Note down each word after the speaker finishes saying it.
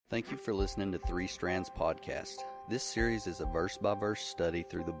Thank you for listening to Three Strands Podcast. This series is a verse-by-verse study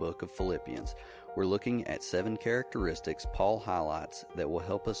through the book of Philippians. We're looking at 7 characteristics Paul highlights that will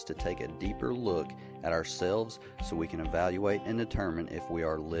help us to take a deeper look at ourselves so we can evaluate and determine if we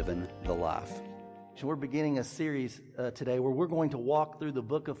are living the life. So we're beginning a series today where we're going to walk through the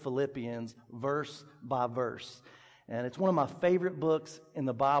book of Philippians verse by verse. And it's one of my favorite books in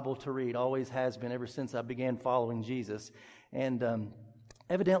the Bible to read, always has been ever since I began following Jesus. And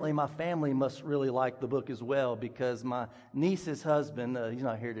evidently, my family must really like the book as well, because my niece's husband, he's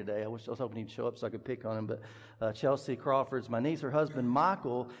not here today. I was hoping he'd show up so I could pick on him, but Chelsea Crawford's my niece. Her husband,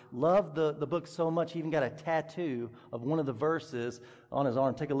 Michael, loved the book so much he even got a tattoo of one of the verses on his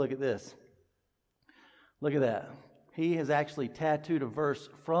arm. Take a look at this. Look at that. He has actually tattooed a verse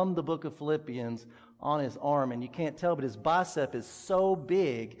from the book of Philippians on his arm, and you can't tell, but his bicep is so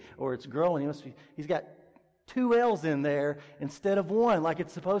big, or it's growing. He's got 2 L's in there instead of 1 like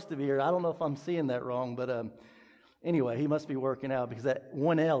it's supposed to be. Or I don't know if I'm seeing that wrong, but anyway, he must be working out because that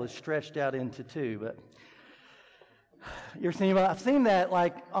 1 L is stretched out into 2. But I've seen that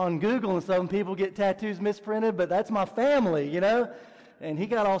like on Google and stuff, and people get tattoos misprinted, but that's my family, you know? And he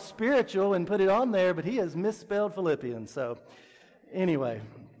got all spiritual and put it on there, but he has misspelled Philippians. So anyway,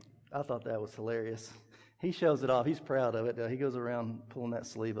 I thought that was hilarious. He shows it off. He's proud of it. He goes around pulling that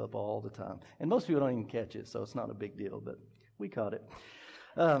sleeve up all the time. And most people don't even catch it, so it's not a big deal, but we caught it.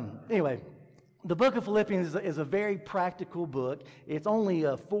 Anyway, the book of Philippians is a very practical book. It's only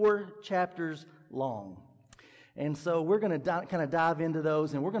 4 chapters long. And so we're going to kind of dive into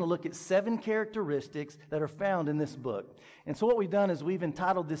those, and we're going to look at 7 characteristics that are found in this book. And so what we've done is we've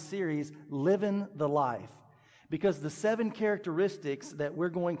entitled this series, Livin The Life, because the 7 characteristics that we're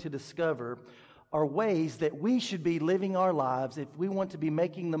going to discover are ways that we should be living our lives if we want to be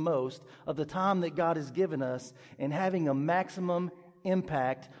making the most of the time that God has given us and having a maximum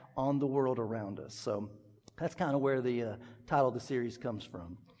impact on the world around us. So that's kind of where the title of the series comes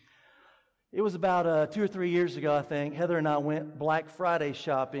from. It was about 2 or 3 years ago, I think, Heather and I went Black Friday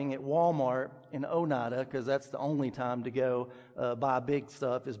shopping at Walmart in Oneida, because that's the only time to go buy big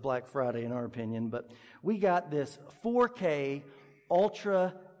stuff is Black Friday in our opinion. But we got this 4K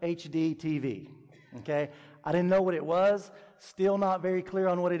Ultra HD TV. Okay, I didn't know what it was, still not very clear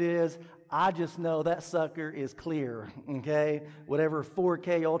on what it is. I just know that sucker is clear, okay? Whatever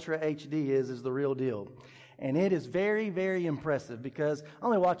 4K Ultra HD is the real deal. And it is very, very impressive, because I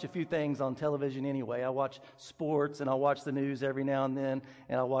only watch a few things on television anyway. I watch sports, and I watch the news every now and then,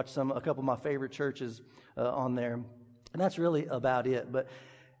 and I watch a couple of my favorite churches on there. And that's really about it. But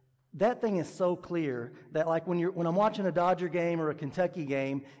that thing is so clear that, like, when I'm watching a Dodger game or a Kentucky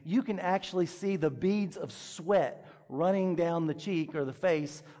game, you can actually see the beads of sweat running down the cheek or the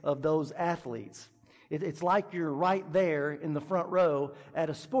face of those athletes. It's like you're right there in the front row at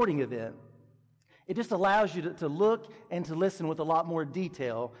a sporting event. It just allows you to look and to listen with a lot more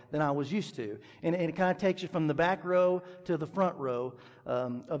detail than I was used to. And it kind of takes you from the back row to the front row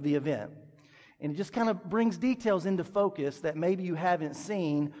of the event. And it just kind of brings details into focus that maybe you haven't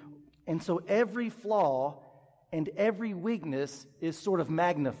seen. And so every flaw and every weakness is sort of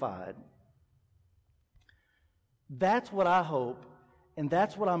magnified. That's what I hope, and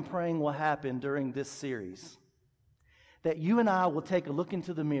that's what I'm praying will happen during this series. That you and I will take a look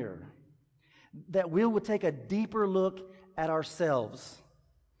into the mirror. That we will take a deeper look at ourselves.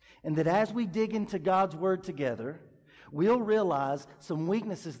 And that as we dig into God's Word together, we'll realize some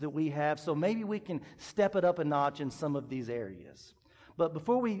weaknesses that we have, so maybe we can step it up a notch in some of these areas. But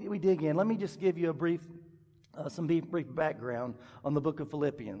before we dig in, let me just give you a brief background on the book of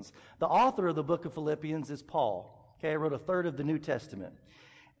Philippians. The author of the book of Philippians is Paul. Okay, he wrote a third of the New Testament,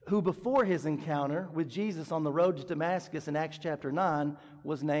 who before his encounter with Jesus on the road to Damascus in Acts chapter 9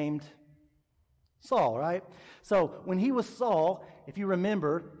 was named Saul, right? So when he was Saul, if you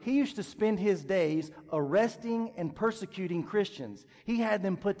remember, he used to spend his days arresting and persecuting Christians. He had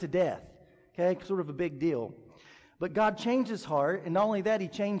them put to death. Okay, sort of a big deal. But God changed his heart, and not only that, he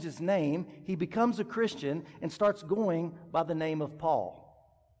changed his name. He becomes a Christian and starts going by the name of Paul.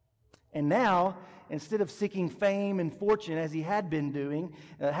 And now, instead of seeking fame and fortune as he had been doing,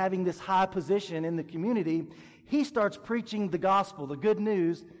 having this high position in the community, he starts preaching the gospel, the good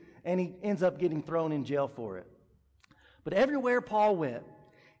news, and he ends up getting thrown in jail for it. But everywhere Paul went,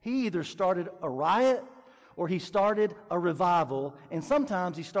 he either started a riot or he started a revival, and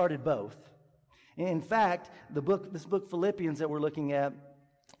sometimes he started both. In fact, this book Philippians that we're looking at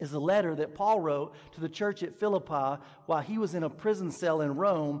is a letter that Paul wrote to the church at Philippi while he was in a prison cell in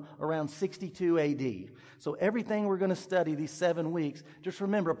Rome around 62 AD. So everything we're going to study these 7 weeks, just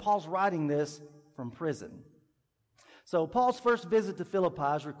remember, Paul's writing this from prison. So Paul's first visit to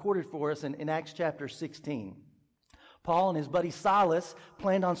Philippi is recorded for us in Acts chapter 16. Paul and his buddy Silas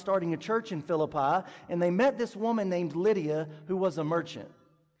planned on starting a church in Philippi, and they met this woman named Lydia, who was a merchant.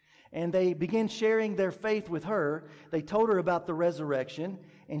 And they began sharing their faith with her. They told her about the resurrection,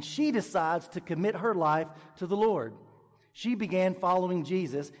 and she decides to commit her life to the Lord. She began following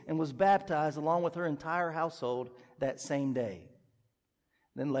Jesus and was baptized along with her entire household that same day.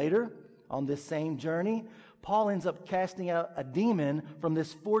 Then later, on this same journey, Paul ends up casting out a demon from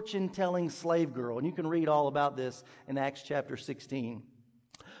this fortune-telling slave girl. And you can read all about this in Acts chapter 16.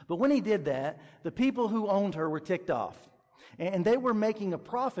 But when he did that, the people who owned her were ticked off. And they were making a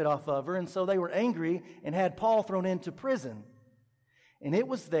profit off of her, and so they were angry and had Paul thrown into prison. And it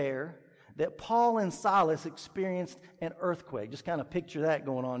was there that Paul and Silas experienced an earthquake. Just kind of picture that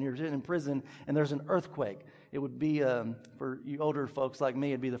going on. You're in prison, and there's an earthquake. It would be, for you older folks like me,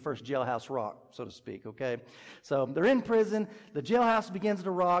 it'd be the first jailhouse rock, so to speak, okay? So they're in prison, the jailhouse begins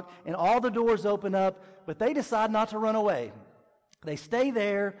to rock, and all the doors open up, but they decide not to run away. They stay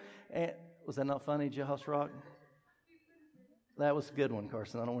there, and was that not funny, jailhouse rock? That was a good one,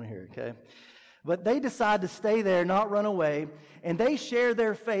 Carson. I don't want to hear it, okay? But they decide to stay there, not run away, and they share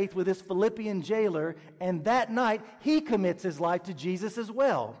their faith with this Philippian jailer, and that night, he commits his life to Jesus as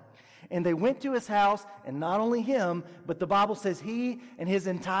well. And they went to his house, and not only him, but the Bible says he and his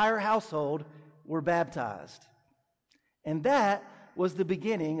entire household were baptized. And that was the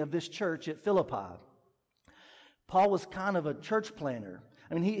beginning of this church at Philippi. Paul was kind of a church planner.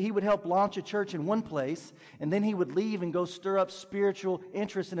 I mean, he would help launch a church in one place, and then he would leave and go stir up spiritual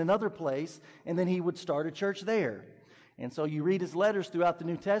interest in another place, and then he would start a church there. And so you read his letters throughout the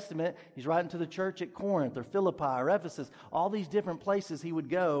New Testament. He's writing to the church at Corinth or Philippi or Ephesus. All these different places he would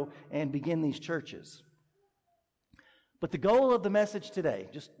go and begin these churches. But the goal of the message today,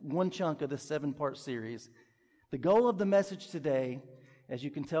 just one chunk of this 7-part series, the goal of the message today, as you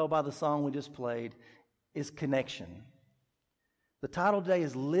can tell by the song we just played, is connection. The title today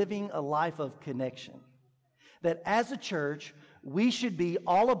is Living a Life of Connection. That as a church, we should be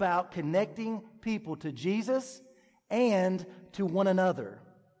all about connecting people to Jesus and to one another.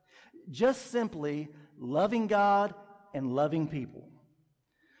 Just simply loving God and loving people.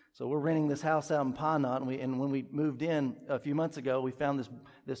 So we're renting this house out in Pine Knot, and when we moved in a few months ago, we found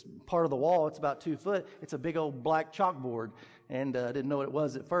this part of the wall. It's about 2 foot. It's a big old black chalkboard, and I didn't know what it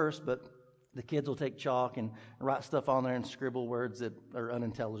was at first, but the kids will take chalk and write stuff on there and scribble words that are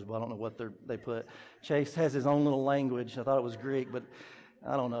unintelligible. I don't know what they put. Chase has his own little language. I thought it was Greek, but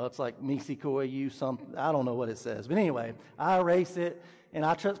I don't know. It's like Nisikoi, you something. I don't know what it says. But anyway, I erase it, and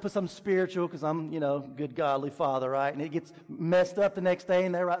I try to put something spiritual because I'm, good godly father, right? And it gets messed up the next day,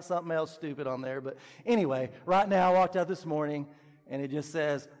 and they write something else stupid on there. But anyway, right now I walked out this morning, and it just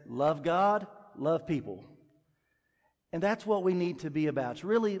says, love God, love people. And that's what we need to be about. It's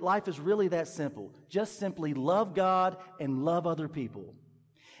really, life is really that simple. Just simply love God and love other people.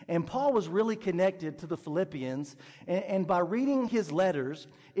 And Paul was really connected to the Philippians, and by reading his letters,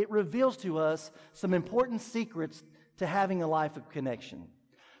 it reveals to us some important secrets to having a life of connection.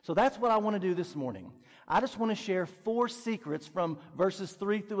 So that's what I want to do this morning. I just want to share 4 secrets from verses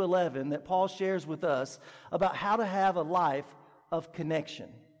 3 through 11 that Paul shares with us about how to have a life of connection.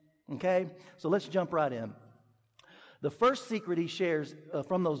 Okay? So let's jump right in. The first secret he shares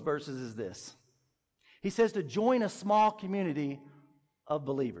from those verses is this. He says to join a small community of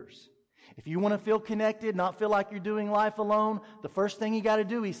believers. If you want to feel connected, not feel like you're doing life alone, the first thing you got to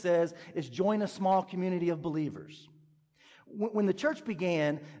do, he says, is join a small community of believers. When the church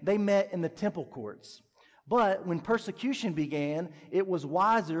began, they met in the temple courts. But when persecution began, it was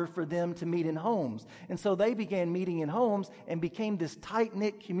wiser for them to meet in homes. And so they began meeting in homes and became this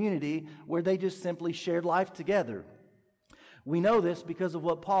tight-knit community where they just simply shared life together. We know this because of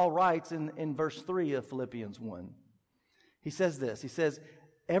what Paul writes in verse 3 of Philippians 1. He says this. He says,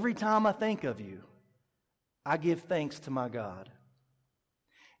 every time I think of you, I give thanks to my God.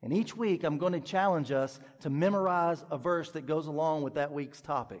 And each week I'm going to challenge us to memorize a verse that goes along with that week's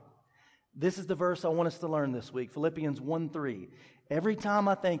topic. This is the verse I want us to learn this week, Philippians 1:3. Every time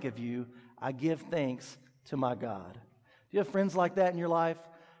I think of you, I give thanks to my God. Do you have friends like that in your life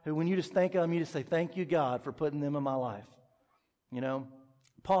who when you just think of them, you just say, thank you, God, for putting them in my life?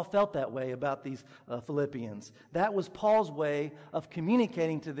 Paul felt that way about these Philippians. That was Paul's way of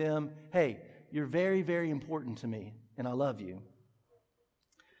communicating to them, hey, you're very, very important to me, and I love you.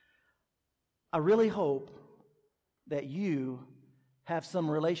 I really hope that you have some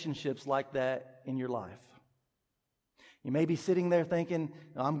relationships like that in your life. You may be sitting there thinking,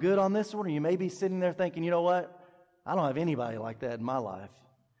 I'm good on this one, or you may be sitting there thinking, you know what? I don't have anybody like that in my life.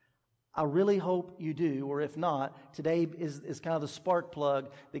 I really hope you do, or if not, today is kind of the spark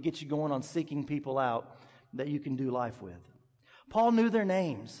plug that gets you going on seeking people out that you can do life with. Paul knew their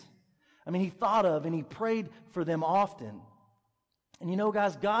names. I mean, he thought of and he prayed for them often. And you know,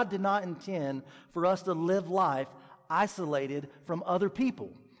 guys, God did not intend for us to live life isolated from other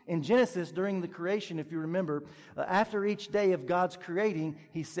people. In Genesis, during the creation, if you remember, after each day of God's creating,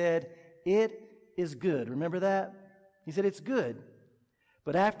 he said, "It is good." Remember that? He said, "It's good."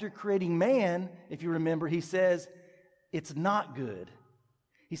 But after creating man, if you remember, he says, "It's not good."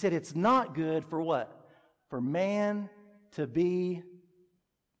 He said, "It's not good" for what? For man to be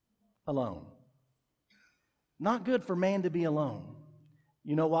alone. Not good for man to be alone.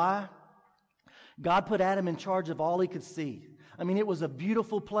 You know why? God put Adam in charge of all he could see. I mean, it was a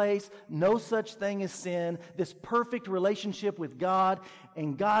beautiful place, no such thing as sin, this perfect relationship with God,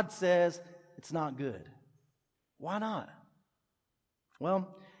 and God says it's not good. Why not? Well,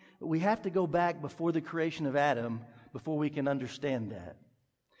 we have to go back before the creation of Adam before we can understand that.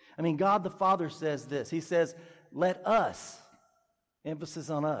 I mean, God the Father says this. He says, "Let us," emphasis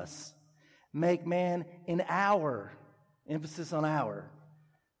on us, "make man in our," emphasis on our,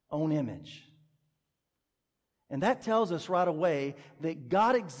 "own image." And that tells us right away that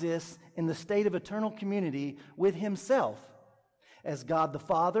God exists in the state of eternal community with himself as God the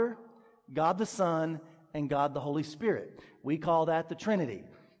Father, God the Son, and God the Holy Spirit. We call that the Trinity.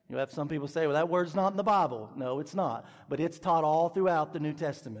 You have some people say, well, that word's not in the Bible. No, it's not. But it's taught all throughout the New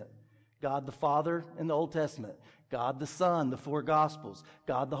Testament. God the Father in the Old Testament. God the Son, the four Gospels.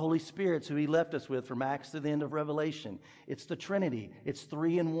 God the Holy Spirit, who he left us with from Acts to the end of Revelation. It's the Trinity. It's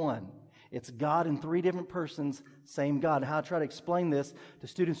 3 in 1. It's God in 3 different persons, same God. And how I try to explain this to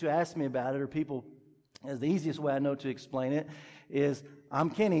students who ask me about it, or people, as the easiest way I know to explain it, is I'm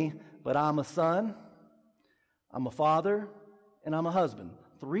Kenny, but I'm a son, I'm a father, and I'm a husband.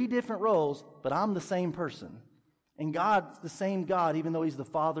 3 different roles, but I'm the same person. And God's the same God, even though he's the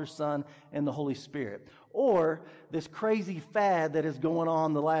Father, Son, and the Holy Spirit. Or this crazy fad that is going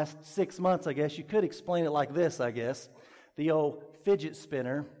on the last 6 months, I guess. You could explain it like this, I guess. The old fidget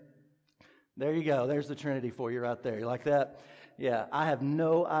spinner. There you go. There's the Trinity for you right there. You like that? Yeah, I have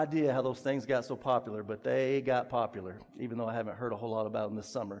no idea how those things got so popular, but they got popular, even though I haven't heard a whole lot about them this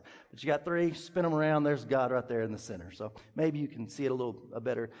summer. But you got 3, spin them around, there's God right there in the center. So maybe you can see it a little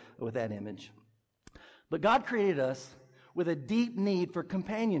better with that image. But God created us with a deep need for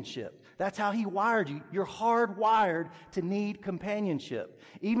companionship. That's how he wired you. You're hardwired to need companionship.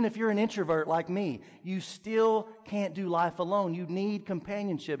 Even if you're an introvert like me, you still can't do life alone. You need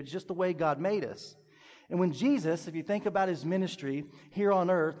companionship. It's just the way God made us. And when Jesus, if you think about his ministry here on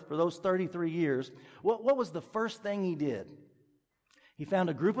earth for those 33 years, what was the first thing he did? He found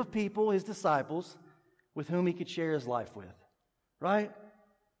a group of people, his disciples, with whom he could share his life with. Right?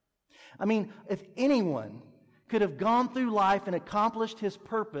 I mean, if anyone could have gone through life and accomplished his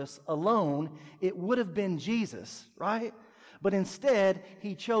purpose alone, it would have been Jesus, right? But instead,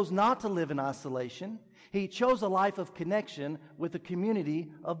 he chose not to live in isolation. He chose a life of connection with a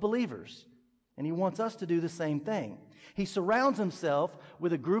community of believers. And he wants us to do the same thing. He surrounds himself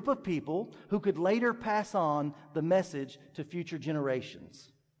with a group of people who could later pass on the message to future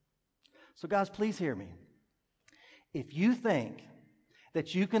generations. So guys, please hear me. If you think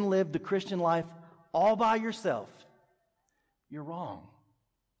that you can live the Christian life all by yourself, you're wrong.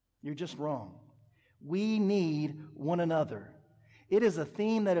 You're just wrong. We need one another. It is a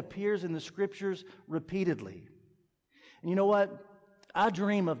theme that appears in the scriptures repeatedly. And you know what? I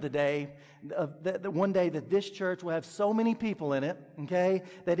dream of the day, that one day that this church will have so many people in it, okay,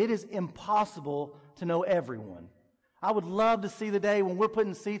 that it is impossible to know everyone. I would love to see the day when we're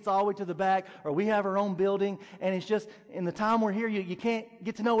putting seats all the way to the back, or we have our own building, and it's just, in the time we're here, you can't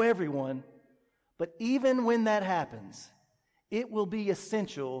get to know everyone. But even when that happens, it will be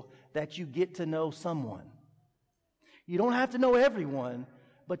essential that you get to know someone. You don't have to know everyone,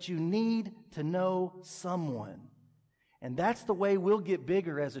 but you need to know someone. And that's the way we'll get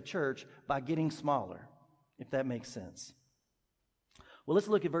bigger as a church, by getting smaller, if that makes sense. Well, let's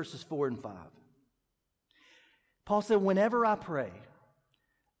look at verses 4 and 5. Paul said, "Whenever I pray,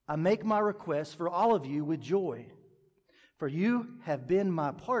 I make my requests for all of you with joy, for you have been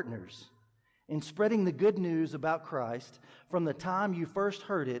my partners in spreading the good news about Christ from the time you first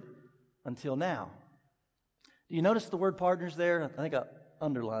heard it until now." Do you notice the word partners there? I think I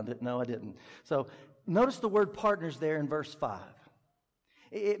underlined it. No, I didn't. So notice the word partners there in verse 5.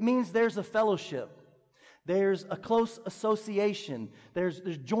 It means there's a fellowship. There's a close association. There's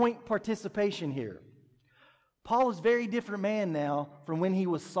joint participation here. Paul is a very different man now from when he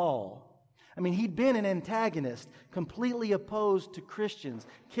was Saul. I mean, he'd been an antagonist, completely opposed to Christians,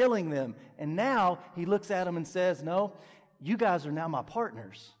 killing them. And now he looks at them and says, no, you guys are now my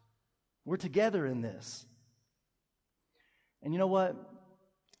partners. We're together in this. And you know what?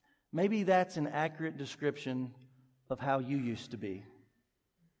 Maybe that's an accurate description of how you used to be.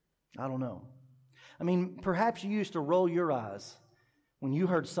 I don't know. I mean, perhaps you used to roll your eyes when you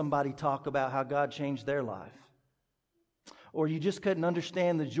heard somebody talk about how God changed their life. Or you just couldn't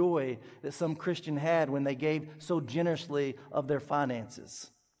understand the joy that some Christian had when they gave so generously of their finances.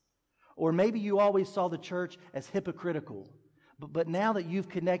 Or maybe you always saw the church as hypocritical. But now that you've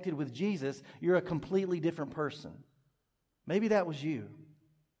connected with Jesus, you're a completely different person. Maybe that was you.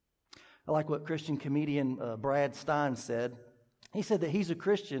 I like what Christian comedian Brad Stein said. He said that he's a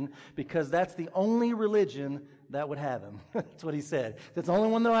Christian because that's the only religion that would have him. That's what he said. That's the only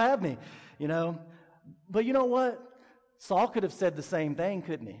one that'll have me, you know. But you know what? Saul could have said the same thing,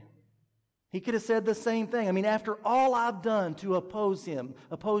 couldn't he? He could have said the same thing. I mean, after all I've done to oppose him,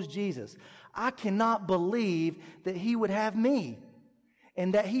 oppose Jesus, I cannot believe that he would have me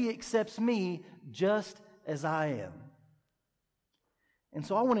and that he accepts me just as I am. And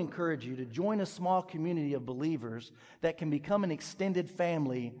so I want to encourage you to join a small community of believers that can become an extended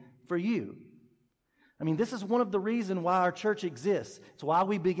family for you. I mean, this is one of the reasons why our church exists. It's why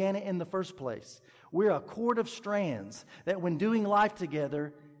we began it in the first place. We're a cord of strands that when doing life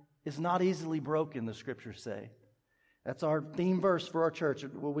together is not easily broken, the scriptures say. That's our theme verse for our church.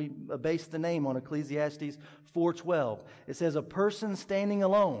 We base the name on Ecclesiastes 4:12. It says, a person standing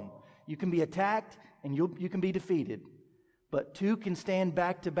alone, you can be attacked and you can be defeated. But two can stand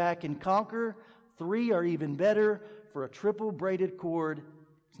back to back and conquer. Three are even better, for a triple braided cord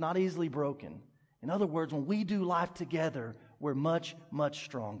is not easily broken. In other words, when we do life together, we're much, much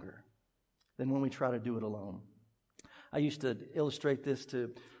stronger than when we try to do it alone. I used to illustrate this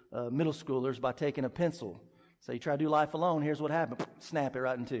to middle schoolers by taking a pencil. So you try to do life alone, here's what happened. Snap it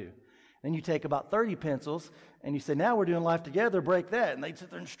right in two. Then you take about 30 pencils, and you say, now we're doing life together, break that. And they'd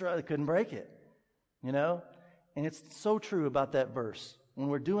sit there and struggle. They couldn't break it. You know? And it's so true about that verse. When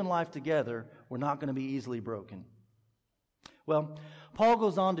we're doing life together, we're not going to be easily broken. Well, Paul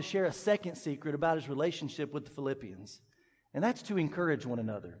goes on to share a second secret about his relationship with the Philippians. And that's to encourage one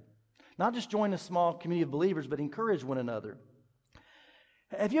another. Not just join a small community of believers, but encourage one another.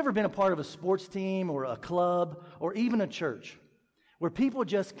 Have you ever been a part of a sports team or a club or even a church where people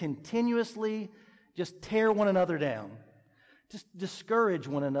just continuously just tear one another down, just discourage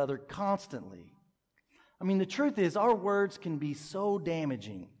one another constantly? I mean, the truth is our words can be so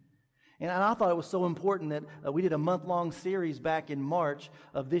damaging. And I thought it was so important that we did a month-long series back in March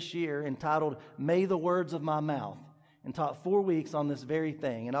of this year entitled, May the Words of My Mouth, and taught 4 weeks on this very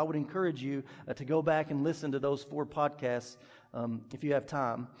thing. And I would encourage you to go back and listen to those 4 podcasts if you have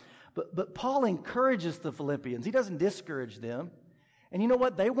time. But Paul encourages the Philippians. He doesn't discourage them. And you know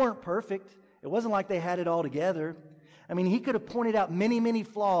what? They weren't perfect. It wasn't like they had it all together. I mean, he could have pointed out many, many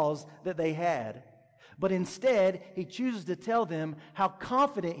flaws that they had. But instead, he chooses to tell them how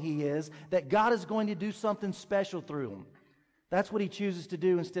confident he is that God is going to do something special through them. That's what he chooses to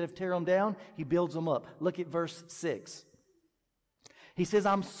do. Instead of tear them down, he builds them up. Look at verse 6. He says,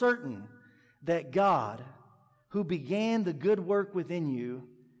 I'm certain that God, who began the good work within you,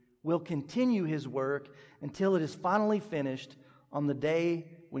 will continue his work until it is finally finished on the day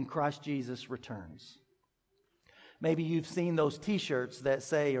when Christ Jesus returns. Maybe you've seen those T-shirts that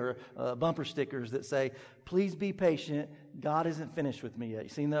say, or bumper stickers that say, please be patient, God isn't finished with me yet. You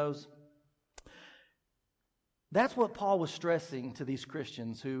seen those? That's what Paul was stressing to these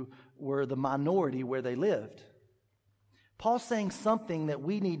Christians who were the minority where they lived. Paul's saying something that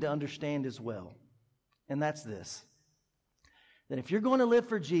we need to understand as well, and that's this. That if you're going to live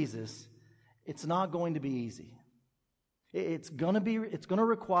for Jesus, it's not going to be easy. It's going to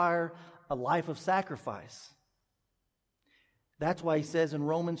require a life of sacrifice. That's why he says in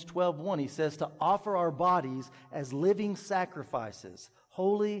Romans 12:1, he says to offer our bodies as living sacrifices,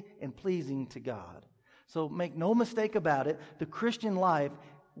 holy and pleasing to God. So make no mistake about it, the Christian life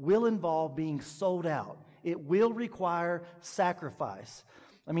will involve being sold out. It will require sacrifice.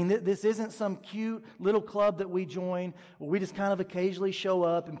 I mean, this isn't some cute little club that we join where we just kind of occasionally show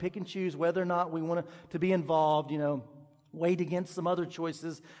up and pick and choose whether or not we want to be involved, weighed against some other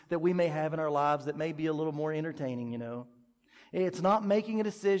choices that we may have in our lives that may be a little more entertaining, It's not making a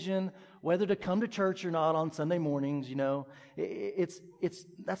decision whether to come to church or not on Sunday mornings,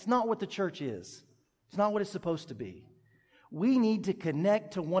 That's not what the church is. It's not what it's supposed to be. We need to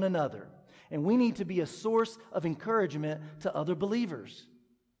connect to one another, and we need to be a source of encouragement to other believers.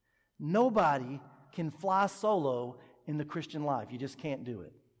 Nobody can fly solo in the Christian life. You just can't do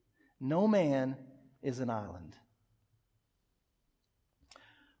it. No man is an island.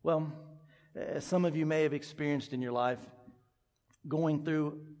 Well, as some of you may have experienced in your life, going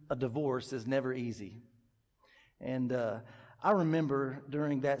through a divorce is never easy. And I remember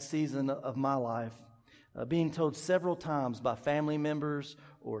during that season of my life being told several times by family members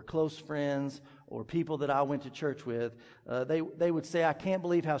or close friends or people that I went to church with, they would say, "I can't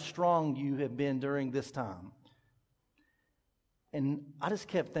believe how strong you have been during this time." And I just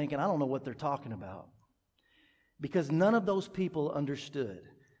kept thinking, I don't know what they're talking about. Because none of those people understood.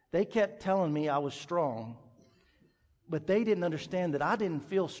 They kept telling me I was strong, but they didn't understand that I didn't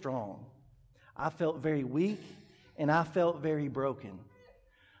feel strong. I felt very weak, and I felt very broken.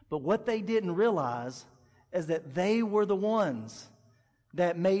 But what they didn't realize is that they were the ones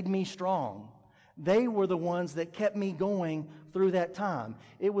that made me strong. They were the ones that kept me going through that time.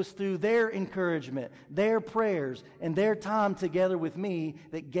 It was through their encouragement, their prayers, and their time together with me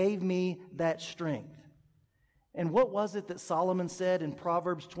that gave me that strength. And what was it that Solomon said in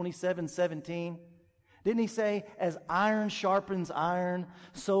Proverbs 27:17? Didn't he say, "As iron sharpens iron,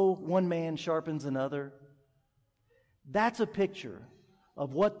 so one man sharpens another"? That's a picture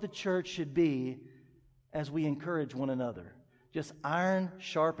of what the church should be as we encourage one another. Just iron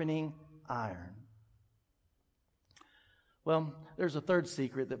sharpening iron. Well, there's a third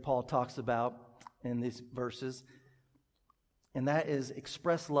secret that Paul talks about in these verses, and that is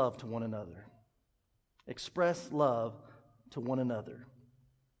express love to one another. Express love to one another.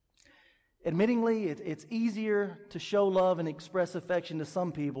 Admittingly, it's easier to show love and express affection to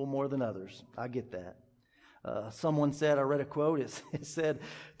some people more than others. I get that. Someone said, I read a quote, it said,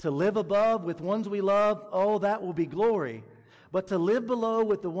 "To live above with ones we love, oh, that will be glory. But to live below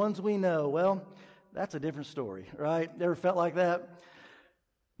with the ones we know, well, that's a different story," right? Ever felt like that?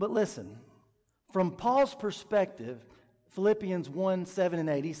 But listen, from Paul's perspective, Philippians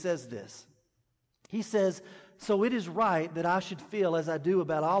 1:7-8, he says this. He says, "So it is right that I should feel as I do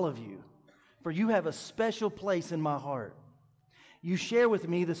about all of you, for you have a special place in my heart. You share with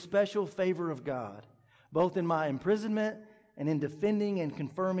me the special favor of God, both in my imprisonment and in defending and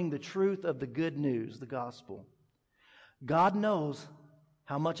confirming the truth of the good news, the gospel. God knows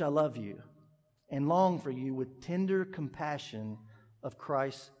how much I love you and long for you with tender compassion of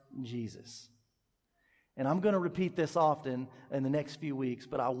Christ Jesus." And I'm going to repeat this often in the next few weeks,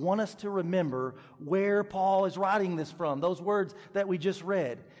 but I want us to remember where Paul is writing this from. Those words that we just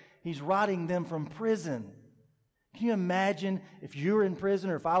read, he's writing them from prison. Can you imagine if you were in prison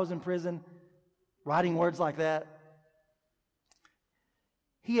or if I was in prison, writing words like that?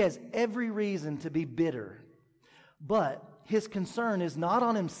 He has every reason to be bitter, but his concern is not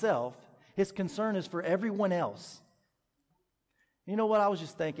on himself. His concern is for everyone else. You know what? I was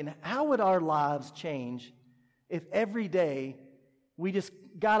just thinking, how would our lives change if every day we just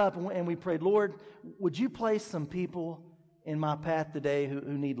got up and we prayed, "Lord, would you place some people in my path today who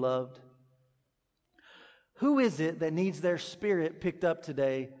need loved? Who is it that needs their spirit picked up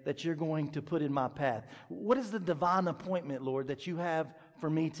today that you're going to put in my path? What is the divine appointment, Lord, that you have for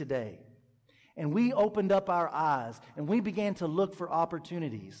me today?" And we opened up our eyes and we began to look for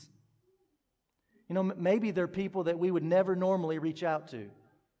opportunities. You know, maybe there are people that we would never normally reach out to.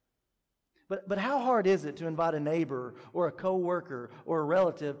 But how hard is it to invite a neighbor or a coworker or a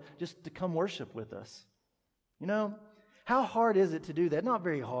relative just to come worship with us? You know, how hard is it to do that? Not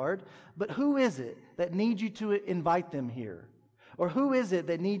very hard. But who is it that needs you to invite them here? Or who is it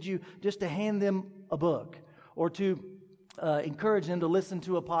that needs you just to hand them a book or to encourage them to listen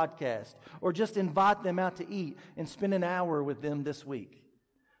to a podcast or just invite them out to eat and spend an hour with them this week?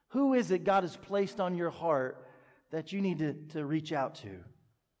 Who is it God has placed on your heart that you need to reach out to?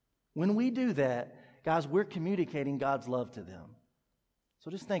 When we do that, guys, we're communicating God's love to them.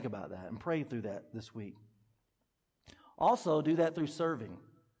 So just think about that and pray through that this week. Also, do that through serving.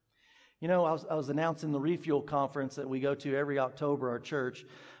 You know, I was announcing the Refuel Conference that we go to every October, our church,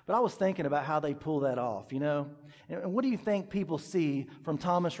 but I was thinking about how they pull that off, you know? And what do you think people see from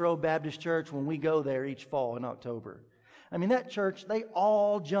Thomas Road Baptist Church when we go there each fall in October? I mean, that church, they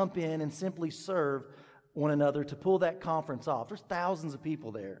all jump in and simply serve one another to pull that conference off. There's thousands of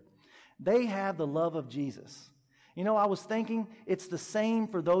people there. They have the love of Jesus. You know, I was thinking it's the same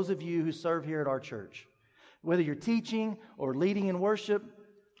for those of you who serve here at our church. Whether you're teaching or leading in worship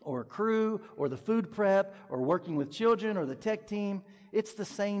or a crew or the food prep or working with children or the tech team, it's the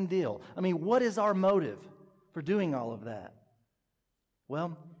same deal. I mean, what is our motive for doing all of that?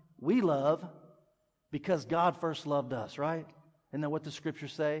 Well, we love because God first loved us, right? Isn't that what the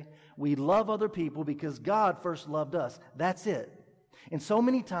scriptures say? We love other people because God first loved us. That's it. And so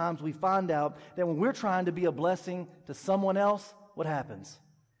many times we find out that when we're trying to be a blessing to someone else, what happens?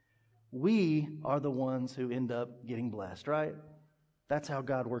 we are the ones who end up getting blessed, right? That's how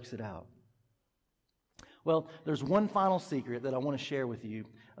God works it out. Well, there's one final secret that I want to share with you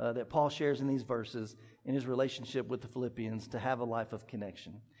that Paul shares in these verses in his relationship with the Philippians to have a life of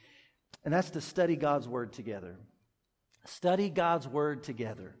connection. And that's to study God's Word together. Study God's Word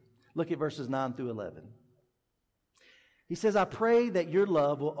together. Look at verses 9 through 11. He says, I pray that your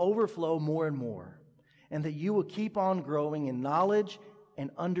love will overflow more and more, and that you will keep on growing in knowledge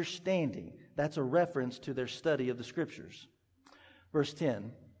and understanding. That's a reference to their study of the Scriptures. Verse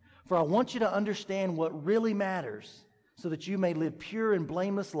 10, for I want you to understand what really matters, so that you may live pure and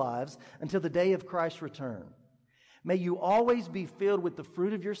blameless lives until the day of Christ's return. May you always be filled with the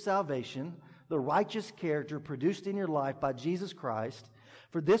fruit of your salvation, the righteous character produced in your life by Jesus Christ,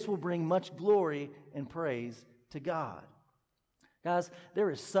 for this will bring much glory and praise to God. Guys, there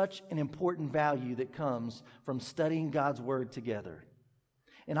is such an important value that comes from studying God's Word together.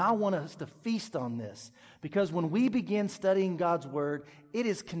 And I want us to feast on this, because when we begin studying God's Word, it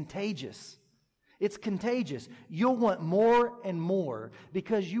is contagious. It's contagious. You'll want more and more,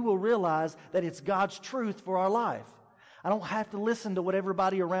 because you will realize that it's God's truth for our life. I don't have to listen to what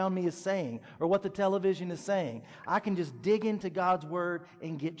everybody around me is saying or what the television is saying. I can just dig into God's Word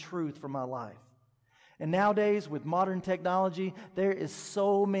and get truth for my life. And nowadays, with modern technology, there are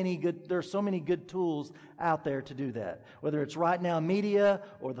so many good tools out there to do that. Whether it's Right Now Media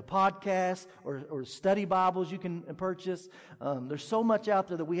or the podcast or study Bibles you can purchase. There's so much out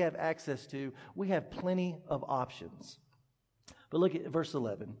there that we have access to. We have plenty of options. But look at verse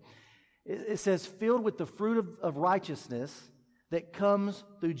 11. It says, filled with the fruit of righteousness that comes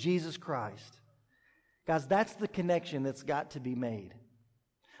through Jesus Christ. Guys, that's the connection that's got to be made.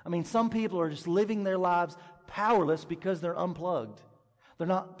 I mean, some people are just living their lives powerless because they're unplugged. They're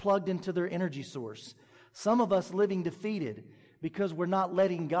not plugged into their energy source. Some of us living defeated because we're not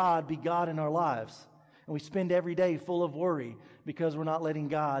letting God be God in our lives. And we spend every day full of worry because we're not letting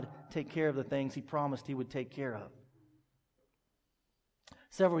God take care of the things He promised He would take care of.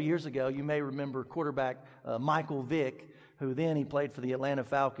 Several years ago, you may remember quarterback Michael Vick, who then he played for the Atlanta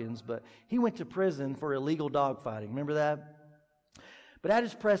Falcons, but he went to prison for illegal dogfighting. Remember that? But at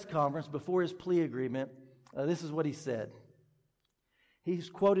his press conference before his plea agreement, this is what he said. He's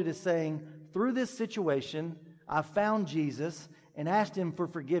quoted as saying, through this situation, I found Jesus and asked Him for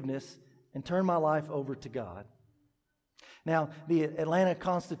forgiveness and turned my life over to God. Now, the Atlanta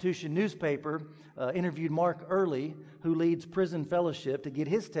Constitution newspaper interviewed Mark Earley, who leads Prison Fellowship, to get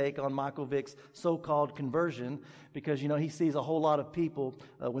his take on Michael Vick's so-called conversion, because, he sees a whole lot of people,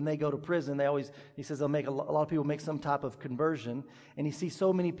 when they go to prison, he says they'll make a lot of people make some type of conversion, and he sees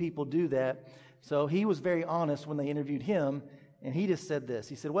so many people do that. So he was very honest when they interviewed him, and he just said this.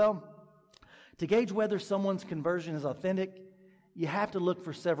 He said, well, to gauge whether someone's conversion is authentic, you have to look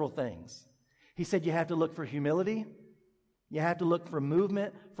for several things. He said you have to look for humility. You have to look for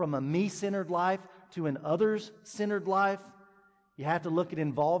movement from a me-centered life to an others-centered life. You have to look at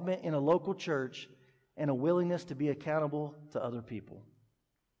involvement in a local church and a willingness to be accountable to other people.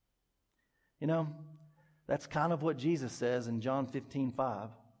 That's kind of what Jesus says in John 15:5.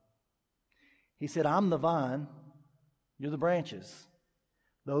 He said, I'm the vine, you're the branches.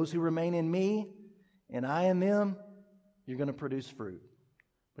 Those who remain in me and I in them, you're going to produce fruit.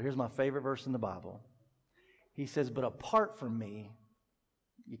 But here's my favorite verse in the Bible. He says, but apart from me,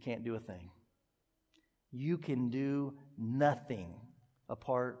 you can't do a thing. You can do nothing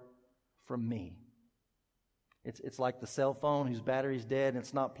apart from me. It's like the cell phone whose battery's dead and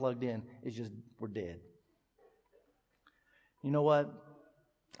it's not plugged in. It's just, we're dead. You know what?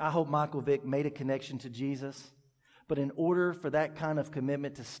 I hope Michael Vick made a connection to Jesus. But in order for that kind of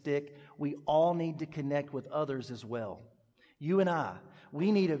commitment to stick, we all need to connect with others as well. You and I,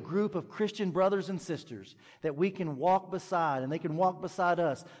 we need a group of Christian brothers and sisters that we can walk beside, and they can walk beside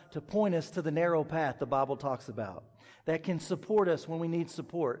us to point us to the narrow path the Bible talks about, that can support us when we need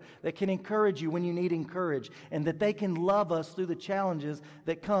support, that can encourage you when you need encourage, and that they can love us through the challenges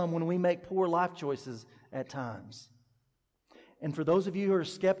that come when we make poor life choices at times. And for those of you who are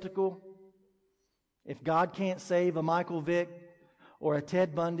skeptical, if God can't save a Michael Vick or a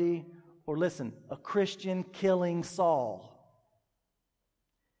Ted Bundy or, listen, a Christian killing Saul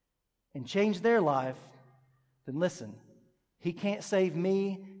and change their life, then listen, He can't save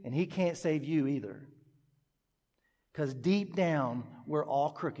me and He can't save you either. Because deep down, we're all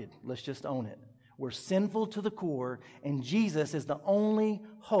crooked. Let's just own it. We're sinful to the core, and Jesus is the only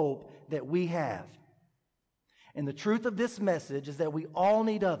hope that we have. And the truth of this message is that we all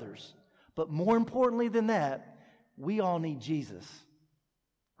need others. But more importantly than that, we all need Jesus.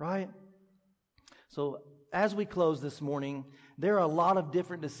 Right? So as we close this morning, There are a lot of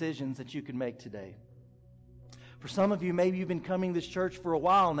different decisions that you can make today. For some of you, maybe you've been coming to this church for a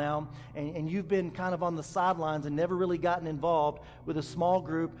while now, and you've been kind of on the sidelines and never really gotten involved with a small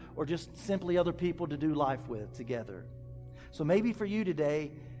group or just simply other people to do life with together. So maybe for you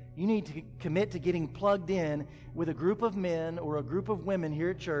today, you need to commit to getting plugged in with a group of men or a group of women here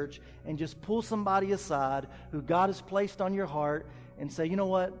at church and just pull somebody aside who God has placed on your heart and say, you know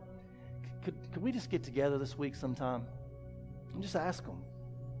what, could we just get together this week sometime? And just ask them.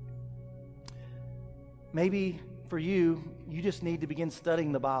 Maybe for you, you just need to begin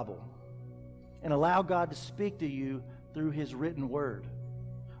studying the Bible and allow God to speak to you through His written word.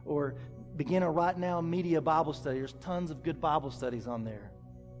 Or begin a Right Now Media Bible study. There's tons of good Bible studies on there.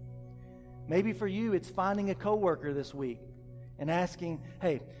 Maybe for you, it's finding a coworker this week and asking,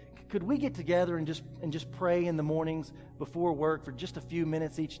 hey, could we get together and just pray in the mornings before work for just a few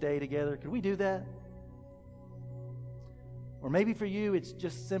minutes each day together? Could we do that? Or maybe for you, it's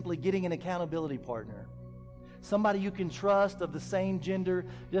just simply getting an accountability partner. Somebody you can trust of the same gender,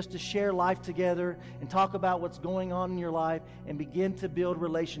 just to share life together and talk about what's going on in your life and begin to build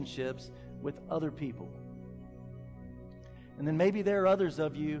relationships with other people. And then maybe there are others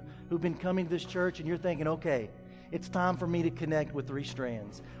of you who've been coming to this church and you're thinking, okay, it's time for me to connect with Three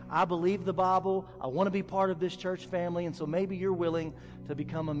Strands. I believe the Bible. I want to be part of this church family, and so maybe you're willing to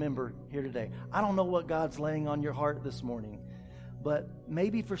become a member here today. I don't know what God's laying on your heart this morning, but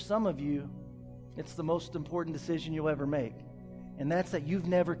maybe for some of you, it's the most important decision you'll ever make. And that's that you've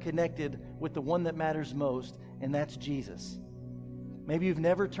never connected with the one that matters most, and that's Jesus. Maybe you've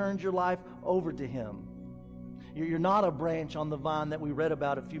never turned your life over to Him. You're not a branch on the vine that we read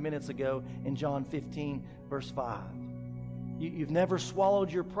about a few minutes ago in John 15, verse 5. You've never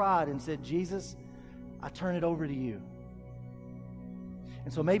swallowed your pride and said, Jesus, I turn it over to you.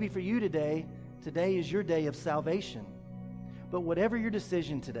 And so maybe for you today is your day of salvation. But whatever your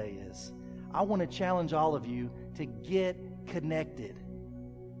decision today is, I want to challenge all of you to get connected.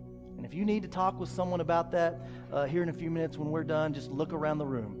 And if you need to talk with someone about that here in a few minutes when we're done, just look around the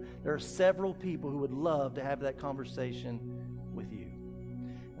room. There are several people who would love to have that conversation with you.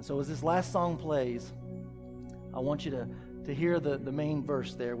 And so as this last song plays, I want you to hear the main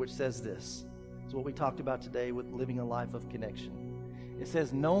verse there, which says this. It's what we talked about today with living a life of connection. It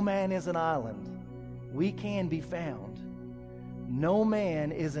says, no man is an island. We can be found. No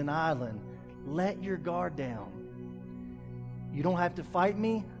man is an island. Let your guard down. You don't have to fight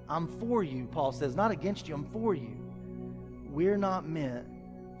me. I'm for you, Paul says. Not against you, I'm for you. We're not meant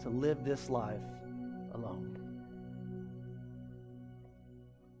to live this life alone.